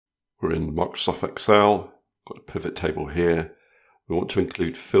We're in Microsoft Excel, got a pivot table here. We want to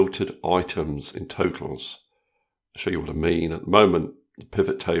include filtered items in totals. I'll show you what I mean. At the moment, the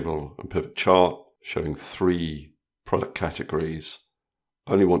pivot table and pivot chart showing 3 product categories.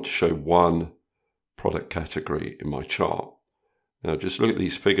 I only want to show 1 product category in my chart. Now just look at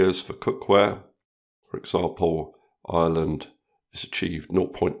these figures for cookware. For example, Ireland has achieved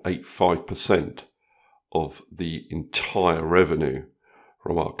 0.85% of the entire revenue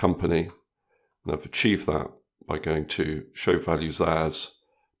from our company. And I've achieved that by going to show values as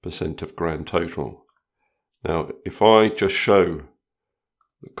 % of grand total. Now, if I just show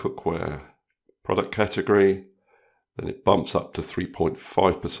the cookware product category, then it bumps up to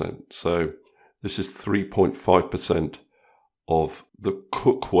 3.5%. So this is 3.5% of the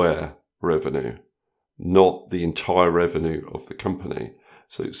cookware revenue, not the entire revenue of the company.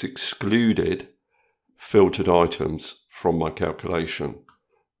 So it's excluded filtered items from my calculation.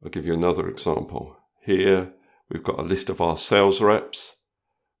 I'll give you another example. Here we've got a list of our sales reps,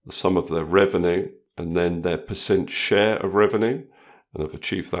 the sum of their revenue, and then their % share of revenue. And I've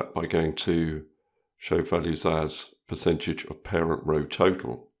achieved that by going to show values as percentage of parent row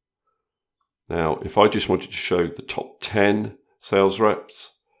total. Now, if I just wanted to show the top 10 sales reps,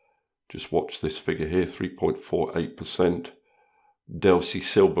 just watch this figure here, 3.48%. Delcy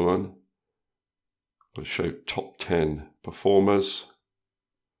Silberman, I'll show top 10 performers.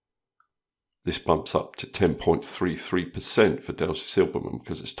 This bumps up to 10.33% for Delcy Silberman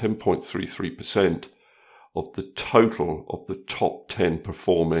because it's 10.33% of the total of the top 10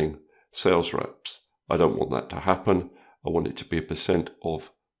 performing sales reps. I don't want that to happen. I want it to be a %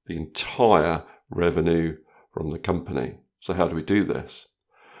 of the entire revenue from the company. So how do we do this?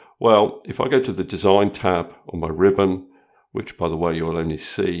 Well, if I go to the Design tab on my ribbon, which by the way you'll only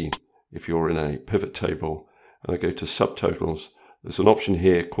see if you're in a pivot table, and I go to Subtotals, there's an option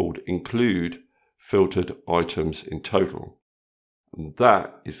here called Include Filtered Items in Total. And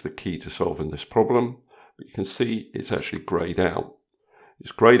that is the key to solving this problem. But you can see it's actually grayed out.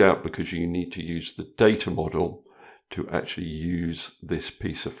 It's grayed out because you need to use the data model to actually use this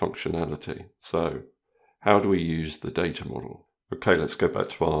piece of functionality. So how do we use the data model? Okay, let's go back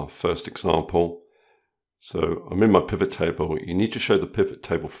to our first example. So I'm in my pivot table. You need to show the pivot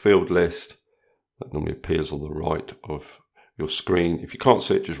table field list. That normally appears on the right of your screen. If you can't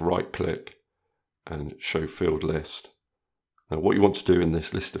see it, just right click and show field list. Now what you want to do in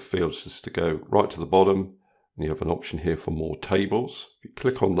this list of fields is to go right to the bottom, and you have an option here for more tables. If you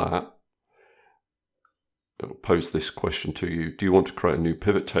click on that, it'll pose this question to you. Do you want to create a new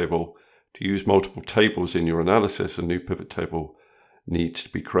pivot table? To use multiple tables in your analysis, a new pivot table needs to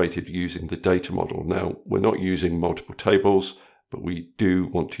be created using the data model. Now, we're not using multiple tables, but we do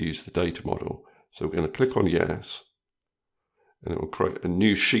want to use the data model. So we're going to click on yes, and it will create a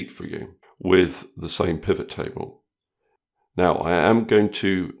new sheet for you with the same pivot table. Now, I am going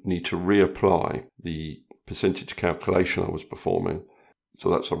to need to reapply the percentage calculation I was performing. So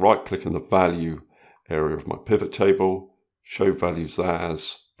that's a right click in the value area of my pivot table, show values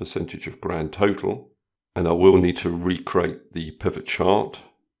as percentage of grand total, and I will need to recreate the pivot chart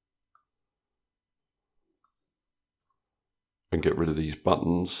and get rid of these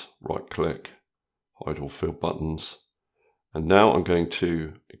buttons, right click, hide all fill buttons. And now I'm going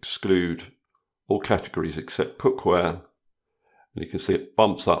to exclude all categories except cookware. And you can see it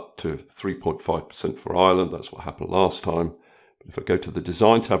bumps up to 3.5% for Ireland. That's what happened last time. But if I go to the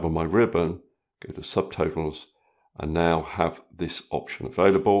Design tab on my ribbon, go to Subtotals, and now have this option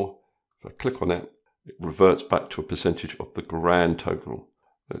available. If I click on it, it reverts back to a percentage of the grand total.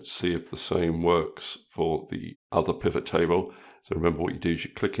 Let's see if the same works for the other pivot table. So remember, what you do is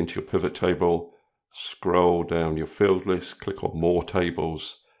you click into your pivot table, scroll down your field list, click on more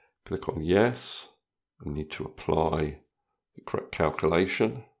tables, click on yes. You need to apply the correct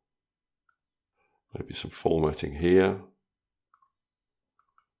calculation. Maybe some formatting here.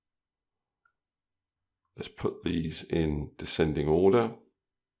 Let's put these in descending order.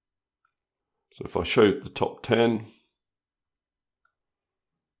 So if I showed the top 10,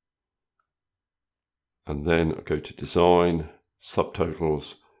 and then I go to Design,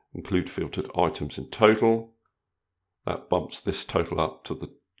 Subtotals, Include Filtered Items in Total, that bumps this total up to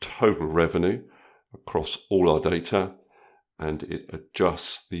the total revenue across all our data, and it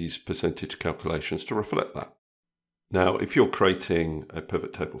adjusts these percentage calculations to reflect that. Now, if you're creating a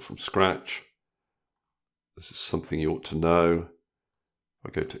pivot table from scratch, this is something you ought to know.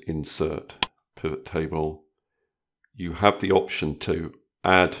 I go to Insert, Pivot Table. You have the option to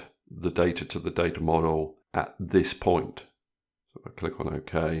add the data to the data model at this point. So if I click on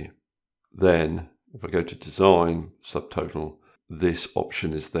OK, then if I go to Design, Subtotal, this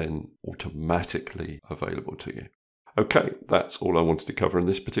option is then automatically available to you. Okay, that's all I wanted to cover in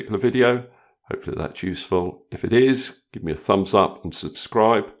this particular video. Hopefully that's useful. If it is, give me a thumbs up and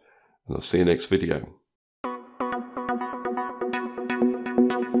subscribe, and I'll see you next video.